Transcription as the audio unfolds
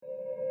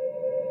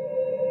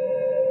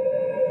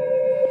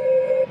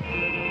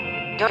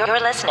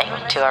You're listening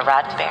to a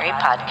Roddenberry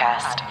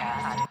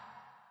podcast.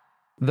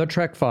 The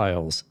Trek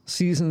Files,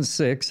 Season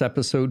 6,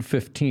 Episode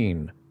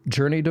 15,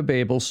 Journey to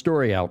Babel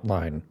Story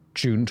Outline,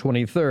 June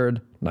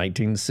 23rd,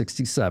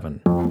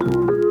 1967.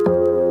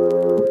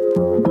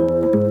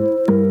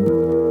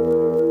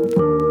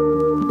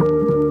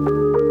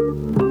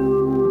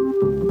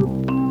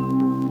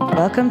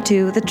 Welcome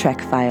to The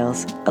Trek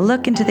Files, a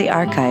look into the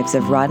archives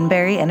of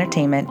Roddenberry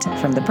Entertainment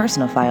from the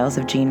personal files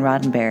of Gene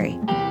Roddenberry.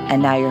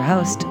 And now your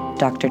host,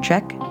 Dr.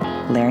 Trek,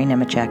 Larry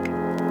Nemechek.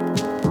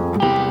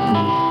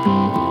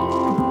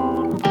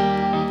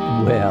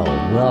 Well,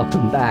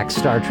 welcome back,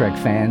 Star Trek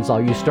fans,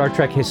 all you Star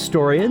Trek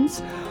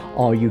historians,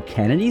 all you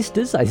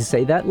canonistas, I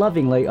say that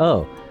lovingly.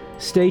 Oh,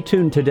 stay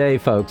tuned today,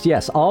 folks.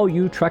 Yes, all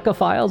you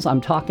Trekophiles, I'm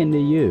talking to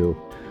you.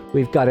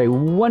 We've got a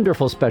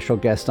wonderful special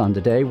guest on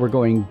today. We're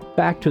going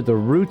back to the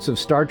roots of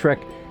Star Trek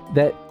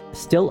that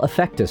still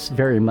affect us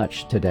very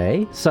much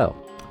today. So,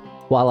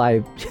 while I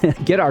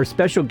get our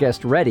special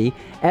guest ready,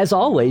 as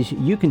always,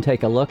 you can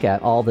take a look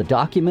at all the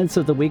documents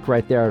of the week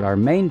right there at our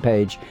main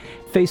page,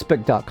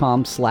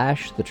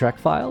 facebook.com/The Trek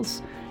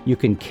Files. You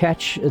can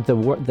catch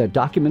the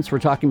documents we're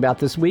talking about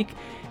this week.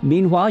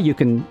 Meanwhile, you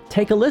can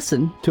take a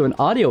listen to an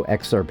audio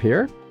excerpt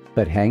here.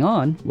 But hang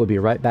on, we'll be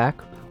right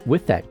back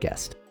with that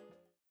guest.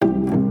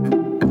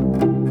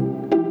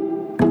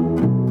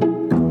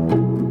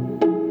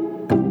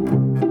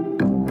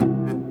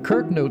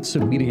 Kirk notes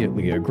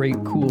immediately a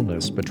great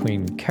coolness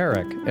between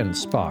Carrick and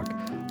Spock,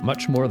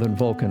 much more than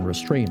Vulcan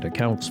restraint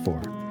accounts for.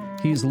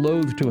 He's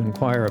loath to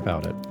inquire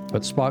about it,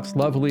 but Spock's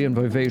lovely and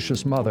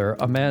vivacious mother,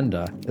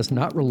 Amanda, is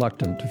not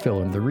reluctant to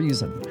fill in the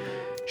reason.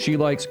 She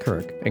likes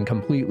Kirk and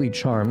completely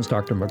charms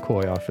Dr.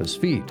 McCoy off his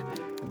feet.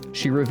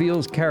 She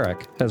reveals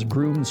Carrick has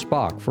groomed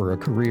Spock for a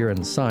career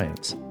in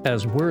science,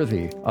 as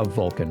worthy of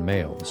Vulcan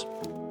males.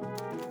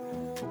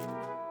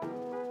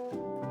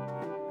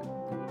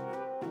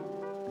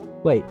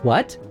 Wait,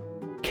 what?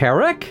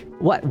 Carrick?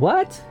 What?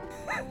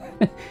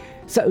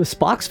 So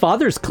Spock's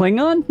father's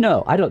Klingon?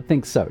 No, I don't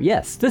think so.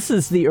 Yes, this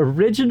is the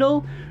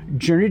original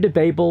Journey to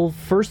Babel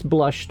First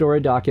Blush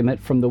story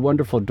document from the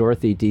wonderful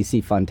Dorothy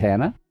D.C.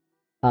 Fontana,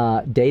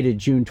 dated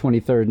June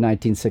 23rd,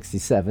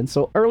 1967,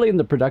 so early in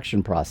the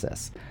production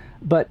process.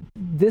 But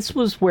this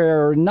was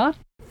where not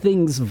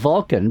things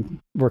Vulcan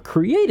were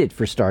created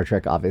for Star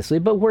Trek, obviously,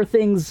 but where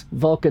things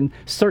Vulcan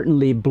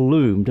certainly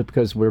bloomed,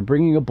 because we're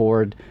bringing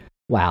aboard,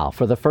 wow,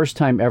 for the first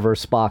time ever,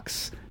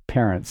 Spock's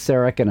parents,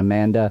 Sarek and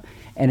Amanda,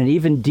 and an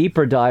even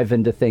deeper dive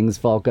into things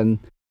Vulcan,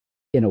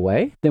 in a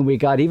way, than we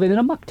got even in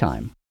Amok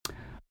Time.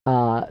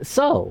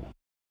 So,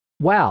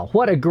 wow,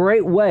 what a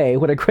great way,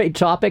 what a great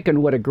topic,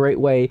 and what a great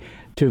way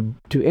to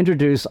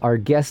introduce our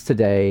guest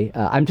today.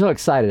 I'm so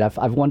excited.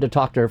 I've wanted to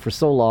talk to her for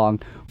so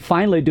long,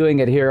 finally doing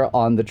it here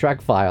on the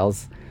Trek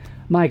Files.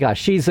 My gosh,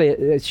 she's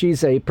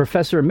a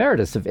professor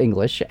emeritus of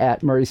English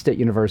at Murray State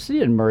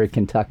University in Murray,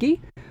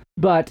 Kentucky.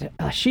 But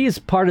she is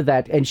part of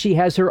that, and she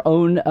has her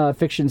own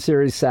fiction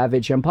series,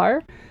 Savage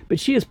Empire. But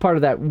she is part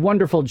of that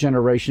wonderful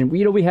generation.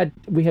 You know, we had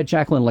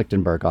Jacqueline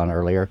Lichtenberg on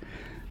earlier.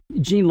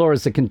 Jean Lohr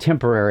is a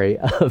contemporary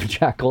of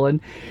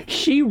Jacqueline.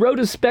 She wrote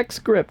a spec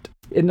script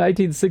in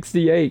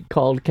 1968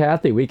 called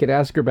Kathy. We could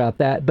ask her about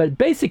that. But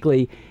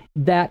basically,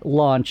 that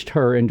launched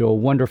her into a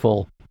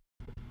wonderful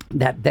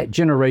that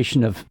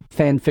generation of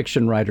fan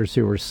fiction writers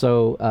who were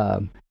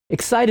so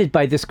excited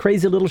by this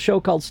crazy little show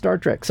called Star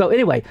Trek. So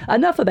anyway,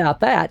 enough about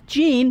that.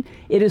 Jean,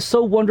 it is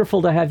so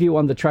wonderful to have you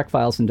on the Trek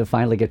Files and to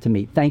finally get to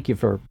meet. Thank you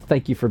for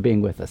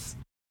being with us.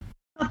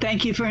 Well,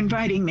 thank you for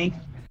inviting me.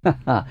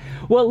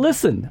 Well,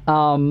 listen,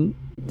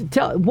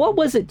 what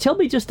was it? Tell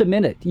me just a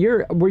minute.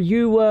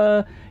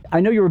 I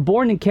know you were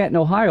born in Canton,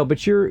 Ohio,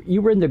 but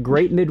you were in the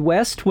Great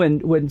Midwest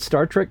when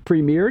Star Trek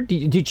premiered.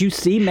 Did you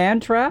see Man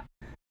Trap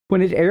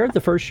when it aired,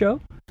 the first show?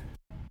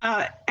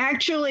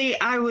 Actually,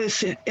 I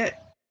was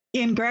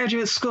in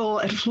graduate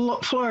school at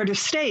Florida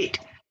State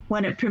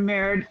when it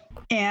premiered,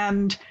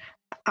 and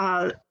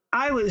I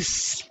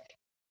was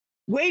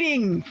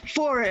waiting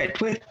for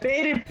it with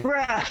bated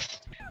breath.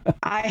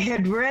 I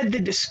had read the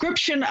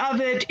description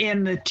of it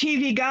in the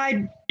TV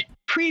Guide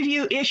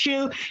preview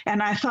issue,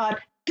 and I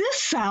thought,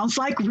 this sounds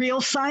like real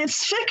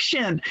science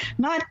fiction,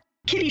 not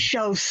kiddie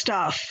show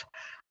stuff,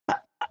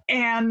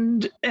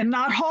 and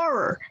not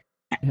horror.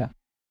 Yeah.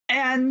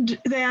 And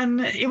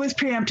then it was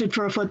preempted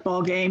for a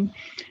football game,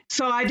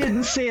 so I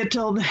didn't see it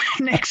till the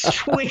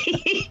next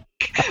week.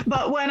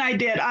 But when I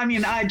did,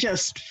 I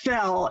just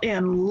fell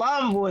in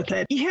love with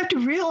it. You have to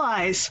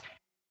realize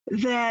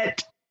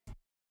that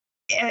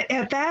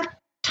at that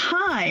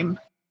time,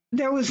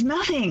 there was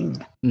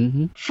nothing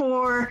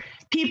for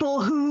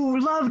people who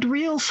loved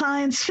real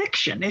science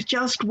fiction. It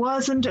just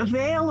wasn't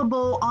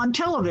available on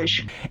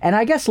television. And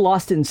I guess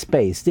Lost in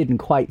Space didn't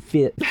quite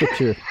fit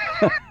your...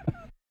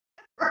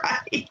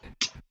 Right.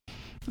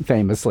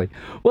 Famously.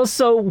 Well,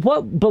 so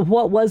what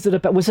was it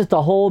about? Was it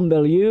the whole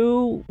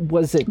milieu?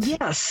 Was it?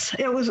 Yes,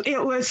 it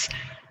was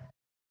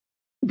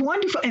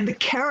wonderful. And the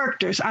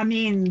characters,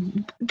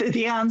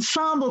 the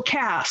ensemble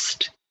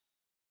cast,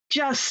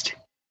 just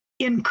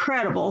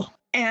incredible.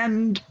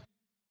 And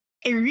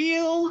a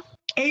real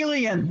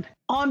alien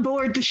on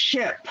board the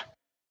ship.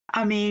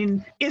 I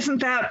mean, isn't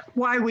that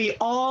why we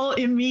all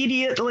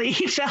immediately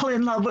fell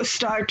in love with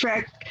Star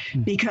Trek?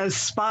 Because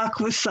Spock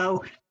was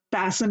so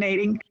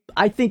fascinating.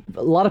 I think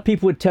a lot of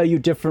people would tell you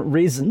different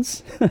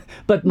reasons,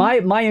 but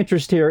my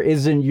interest here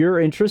is in your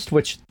interest,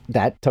 which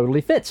that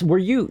totally fits. Were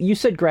you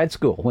said grad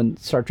school when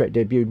Star Trek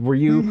debuted? Were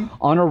you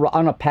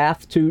on a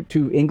path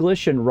to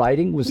English and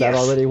writing? Was that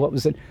already what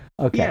was it?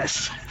 Okay.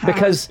 Yes.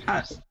 Because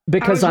I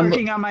was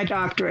working on my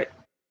doctorate.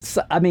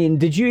 So, I mean,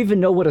 did you even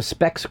know what a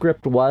spec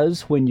script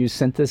was when you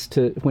sent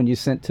to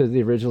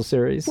the original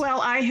series? Well,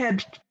 I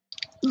had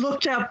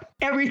looked up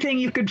everything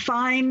you could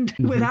find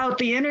without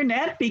the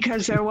internet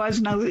because there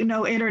was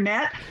no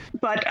internet,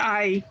 but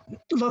I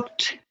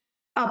looked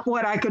up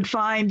what I could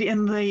find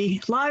in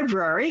the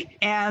library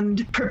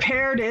and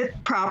prepared it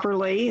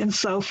properly and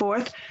so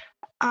forth.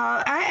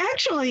 I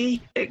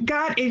actually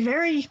got a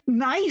very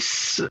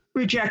nice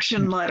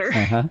rejection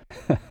letter.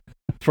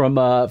 From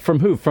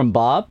who? From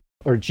Bob?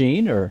 Or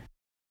Gene, or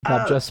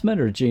Bob Justman,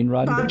 or Gene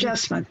Roddenberry? Bob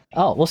Justman.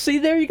 Oh, well, see,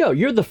 there you go.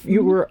 You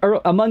were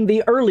among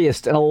the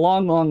earliest in a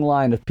long, long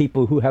line of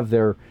people who have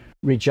their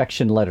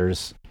rejection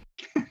letters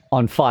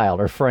on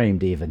file or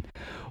framed even.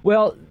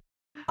 Well,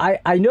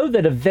 I know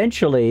that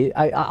eventually,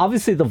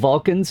 obviously the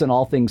Vulcans and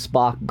all things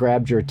Spock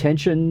grabbed your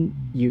attention.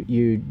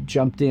 You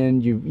jumped in.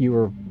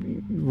 You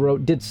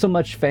did so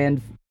much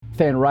fan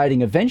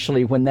writing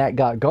eventually when that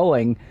got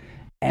going.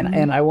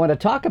 And I want to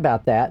talk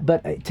about that,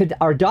 but to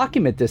our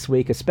document this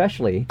week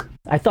especially,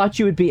 I thought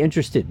you would be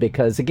interested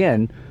because,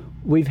 again,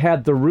 we've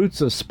had the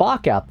roots of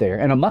Spock out there,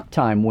 and Amok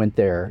Time went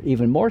there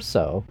even more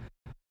so.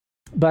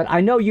 But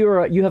I know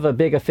you have a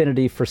big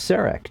affinity for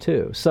Sarek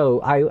too,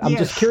 so I'm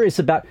just curious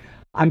about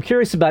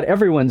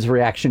everyone's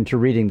reaction to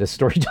reading the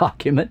story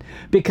document,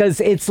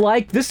 because it's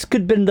like this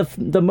could have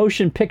been the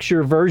motion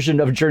picture version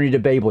of Journey to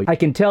Babel. I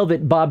can tell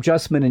that Bob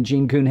Justman and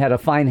Gene Kuhn had a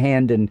fine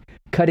hand in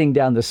cutting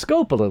down the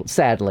scope a little,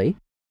 sadly.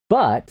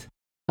 But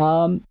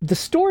the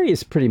story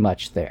is pretty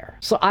much there.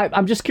 So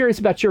I'm just curious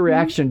about your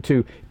reaction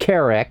to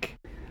Carrick.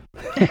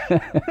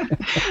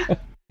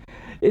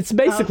 It's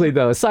basically,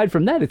 though, aside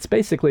from that, it's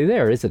basically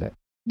there, isn't it?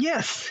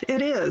 Yes,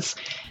 it is.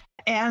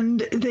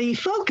 And the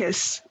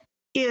focus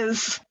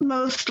is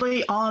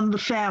mostly on the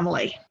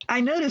family. I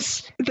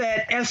notice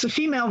that as a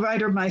female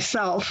writer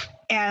myself,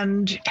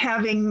 and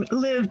having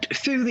lived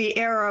through the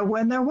era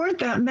when there weren't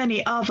that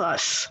many of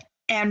us,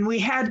 and we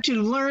had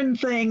to learn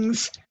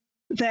things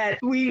that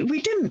we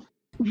didn't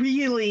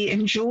really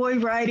enjoy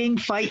writing,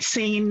 fight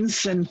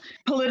scenes and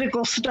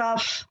political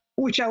stuff,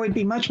 which I would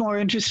be much more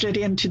interested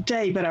in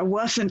today, but I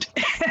wasn't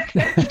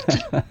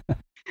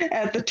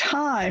at the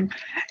time.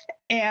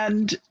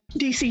 And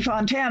D.C.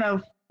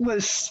 Fontana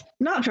was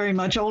not very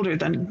much older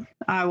than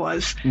I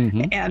was.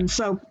 And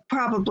so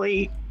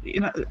probably,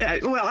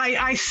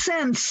 I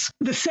sense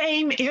the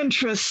same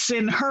interests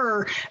in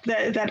her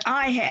that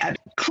I had.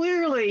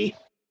 Clearly,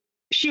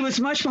 she was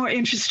much more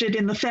interested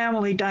in the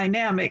family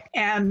dynamic,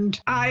 and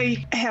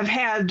I have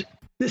had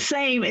the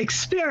same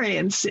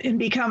experience in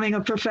becoming a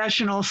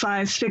professional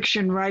science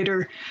fiction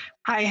writer.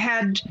 I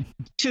had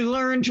to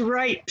learn to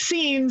write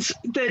scenes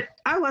that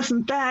I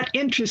wasn't that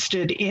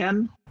interested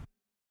in.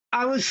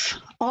 I was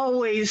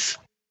always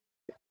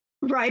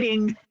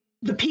writing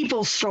the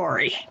people's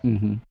story.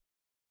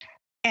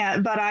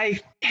 But I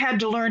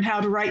had to learn how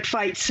to write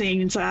fight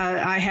scenes.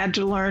 I had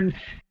to learn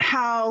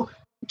how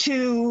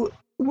to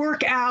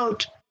work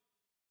out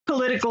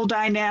political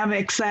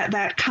dynamics,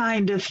 that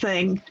kind of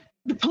thing.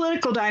 The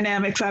political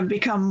dynamics I've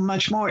become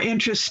much more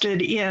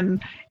interested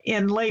in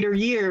later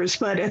years,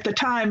 but at the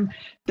time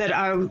that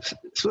I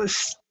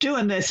was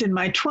doing this in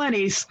my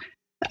 20s,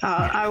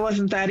 I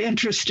wasn't that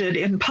interested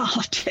in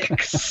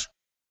politics.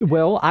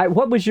 Well,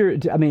 as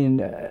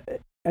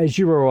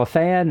you were a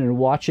fan and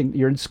watching,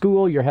 you're in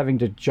school, you're having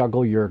to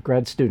juggle your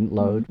grad student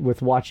load with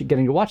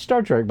getting to watch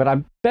Star Trek, but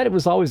I bet it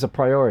was always a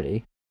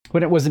priority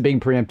when it wasn't being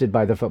preempted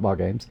by the football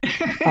games.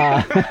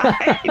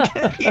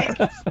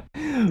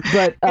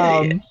 But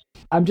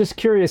I'm just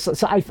curious.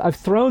 So I've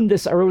thrown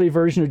this early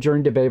version of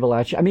Journey to Babel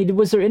at you. I mean,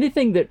 was there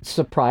anything that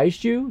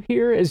surprised you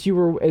here as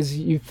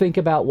you think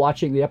about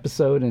watching the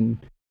episode and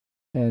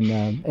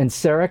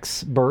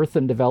Sarek's birth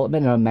and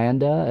development and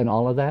Amanda and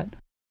all of that?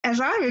 As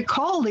I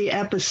recall the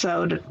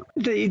episode,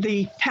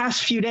 the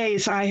past few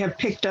days I have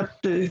picked up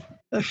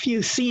a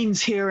few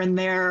scenes here and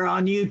there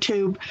on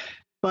YouTube,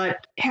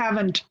 but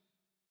haven't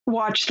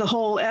watched the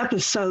whole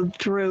episode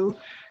through.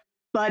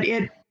 But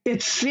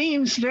it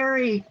seems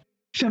very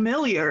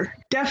familiar,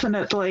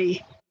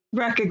 definitely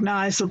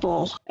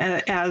recognizable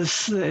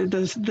as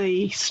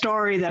the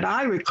story that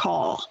I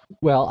recall.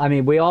 Well, I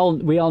mean, we all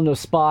know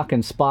Spock,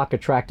 and Spock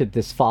attracted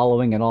this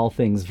following in all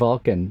things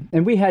Vulcan.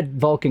 And we had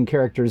Vulcan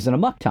characters in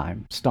Amok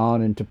Time,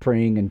 Ston and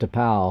T'Pring and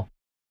T'Pau.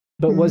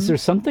 But was there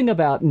something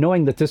about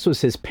knowing that this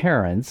was his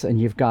parents,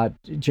 and you've got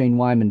Jane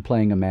Wyman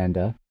playing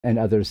Amanda, and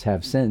others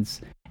have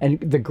since, and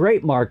the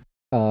great Mark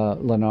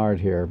Leonard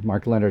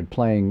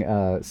playing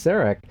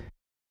Sarek,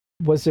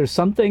 was there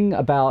something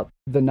about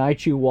the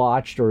night you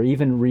watched, or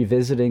even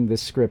revisiting the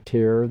script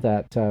here,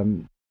 that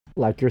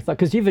like your thought,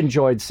 because you've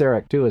enjoyed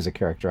Sarek too as a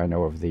character, I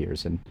know, over the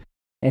years, and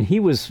he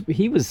was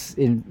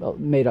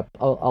made up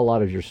a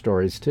lot of your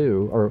stories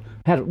too, or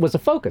was a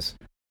focus.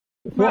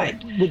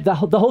 Right. The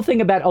whole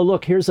thing about, oh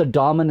look, here's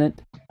a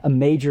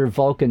major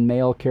Vulcan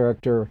male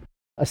character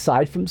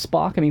aside from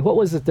Spock. I mean, what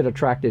was it that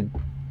attracted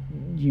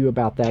you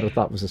about that, or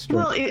thought was a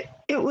strength? Well,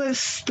 it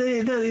was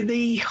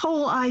the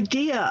whole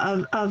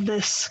idea of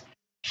this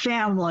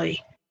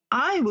family.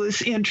 I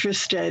was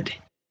interested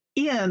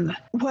in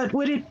what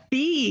would it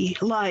be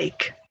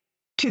like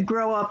to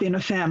grow up in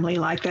a family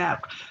like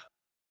that.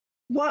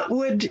 What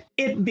would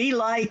it be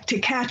like to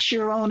catch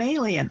your own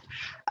alien?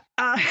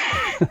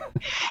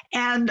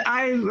 And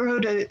I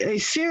wrote a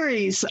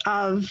series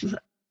of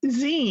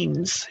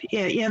zines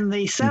in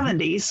the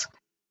 70s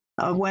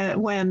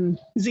when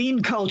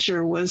zine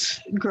culture was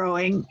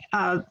growing,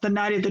 The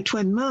Night of the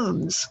Twin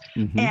Moons.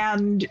 Mm-hmm.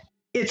 And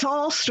it's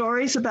all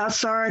stories about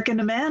Sarek and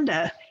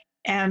Amanda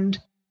and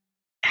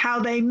how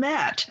they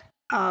met,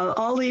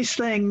 all these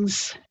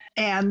things.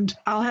 And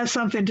I'll have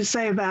something to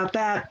say about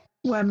that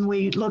when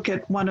we look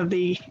at one of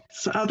the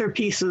other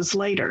pieces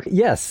later.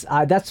 Yes,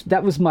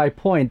 that was my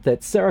point,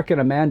 that Sarek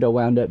and Amanda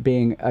wound up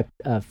being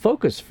a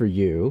focus for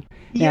you.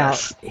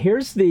 Yes. Now,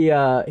 here's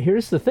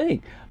the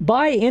thing.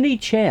 By any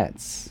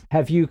chance,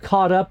 have you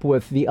caught up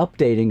with the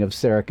updating of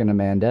Sarek and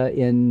Amanda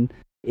in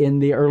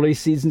the early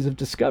seasons of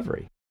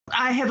Discovery?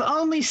 I have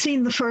only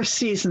seen the first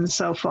season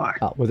so far.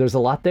 Well, there's a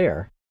lot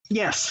there.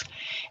 Yes,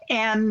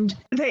 and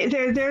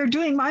they're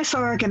doing my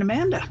Sarek and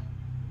Amanda.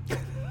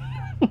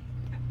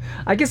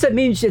 I guess that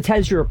means it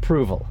has your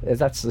approval.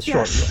 That's the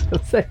short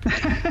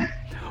one.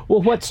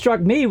 Well, what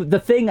struck me, the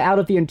thing out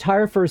of the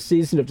entire first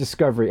season of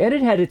Discovery, and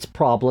it had its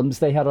problems.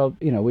 They had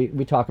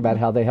we talk about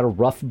how they had a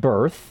rough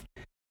birth,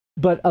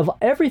 but of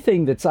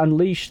everything that's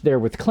unleashed there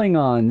with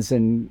Klingons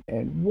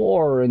and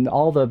war and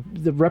all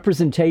the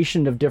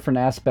representation of different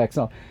aspects,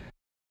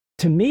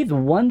 to me, the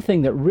one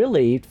thing that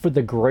really, for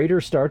the greater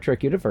Star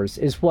Trek universe,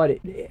 is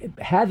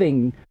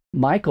having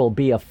Michael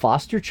be a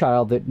foster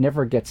child that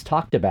never gets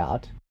talked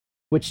about,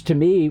 which to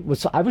me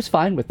I was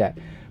fine with that.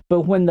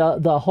 But when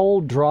the whole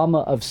drama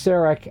of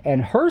Sarek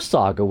and her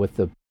saga with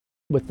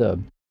the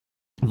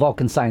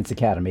Vulcan Science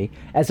Academy,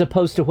 as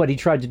opposed to what he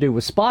tried to do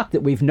with Spock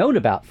that we've known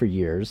about for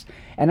years,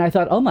 and I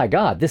thought, oh my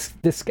God, this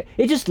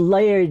it just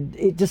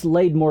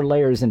laid more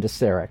layers into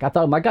Sarek. I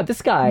thought, oh my God,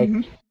 this guy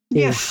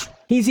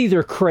he's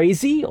either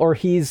crazy, or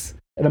he's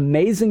an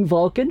amazing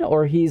Vulcan,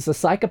 or he's a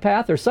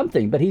psychopath or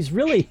something. But he's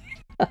really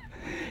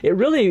it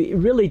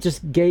really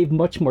just gave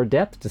much more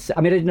depth to.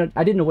 I mean,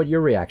 I didn't know what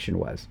your reaction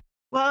was.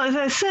 Well, as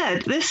I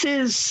said, this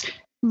is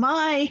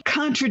my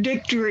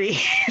contradictory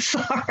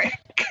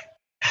Sarek,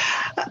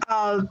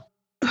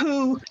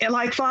 who,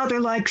 like father,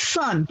 like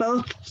son,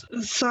 both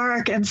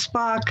Sarek and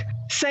Spock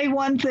say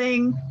one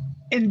thing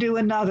and do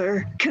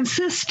another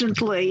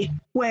consistently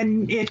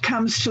when it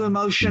comes to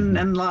emotion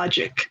and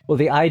logic. Well,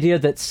 the idea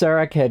that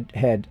Sarek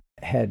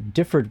had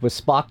differed with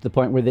Spock to the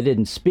point where they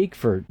didn't speak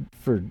for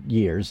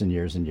years and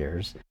years and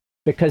years,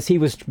 because he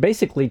was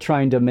basically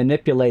trying to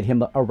manipulate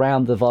him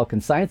around the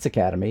Vulcan Science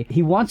Academy.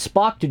 He wants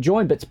Spock to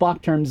join, but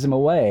Spock turns him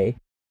away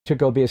to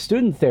go be a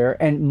student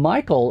there, and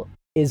Michael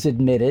is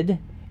admitted,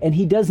 and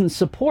he doesn't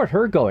support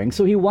her going,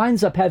 so he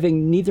winds up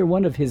having neither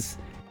one of his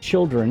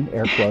children,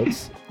 air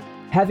quotes,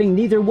 having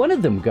neither one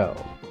of them go.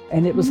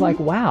 And it was like,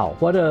 wow,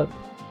 what a,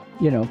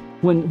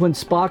 when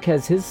Spock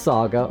has his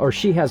saga, or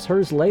she has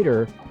hers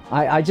later,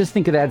 I just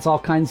think it adds all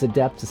kinds of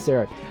depth to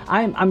Sarek.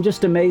 I'm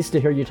just amazed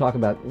to hear you talk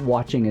about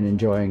watching and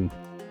enjoying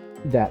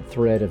that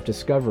thread of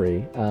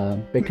Discovery,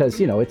 because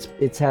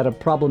it's had a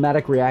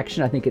problematic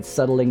reaction. I think it's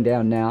settling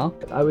down now.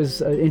 I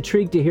was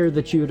intrigued to hear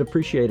that you had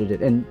appreciated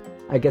it, and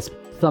I guess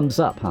thumbs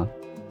up, huh?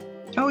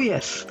 Oh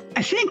yes,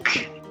 I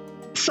think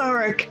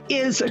Sarek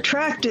is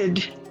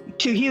attracted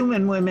to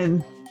human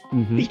women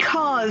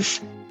because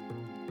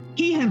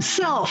he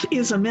himself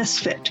is a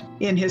misfit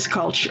in his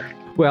culture.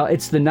 Well,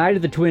 it's the Night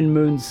of the Twin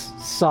Moons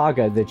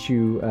saga that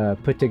you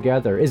put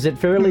together. Is it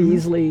fairly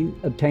easily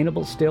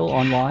obtainable still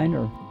online,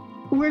 or?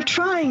 We're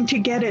trying to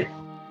get it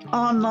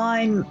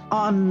online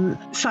on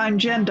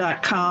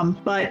SignGen.com,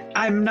 but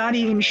I'm not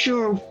even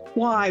sure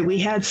why. We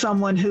had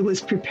someone who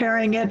was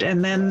preparing it,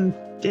 and then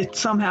it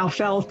somehow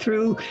fell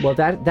through. Well,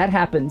 that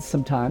happens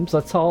sometimes.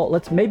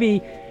 Let's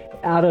maybe,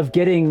 out of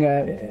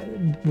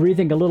getting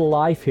breathing a little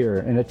life here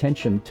and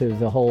attention to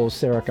the whole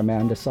Sarek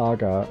Amanda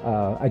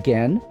saga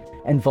again,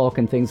 and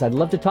Vulcan things, I'd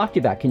love to talk to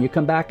you about. Can you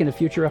come back in a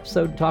future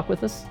episode and talk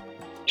with us?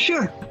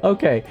 Sure.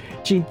 Okay.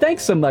 Gene,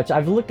 thanks so much.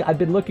 I've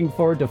been looking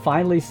forward to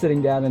finally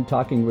sitting down and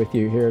talking with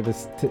you here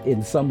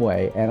in some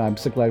way, and I'm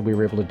so glad we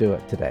were able to do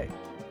it today.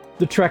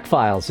 The Trek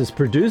Files is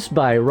produced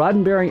by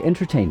Roddenberry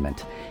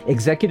Entertainment.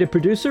 Executive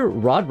producer,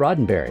 Rod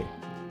Roddenberry.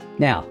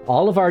 Now,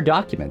 all of our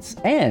documents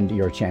and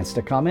your chance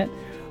to comment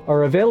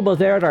are available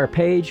there at our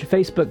page,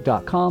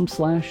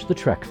 facebook.com/The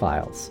Trek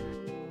Files.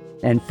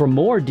 And for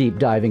more deep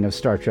diving of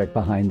Star Trek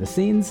behind the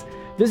scenes,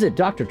 visit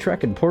Dr.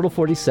 Trek in Portal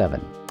 47.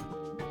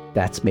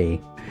 That's me,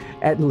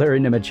 at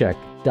Larry Nemeczek.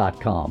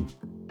 roddenberry.com.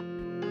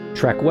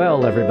 Trek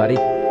well, everybody.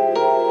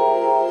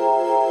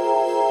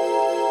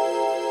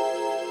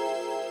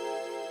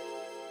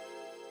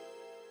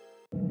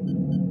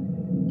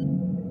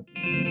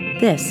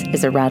 This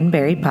is a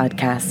Roddenberry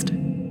podcast.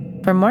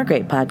 For more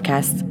great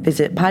podcasts,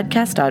 visit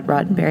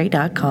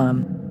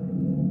podcast.roddenberry.com.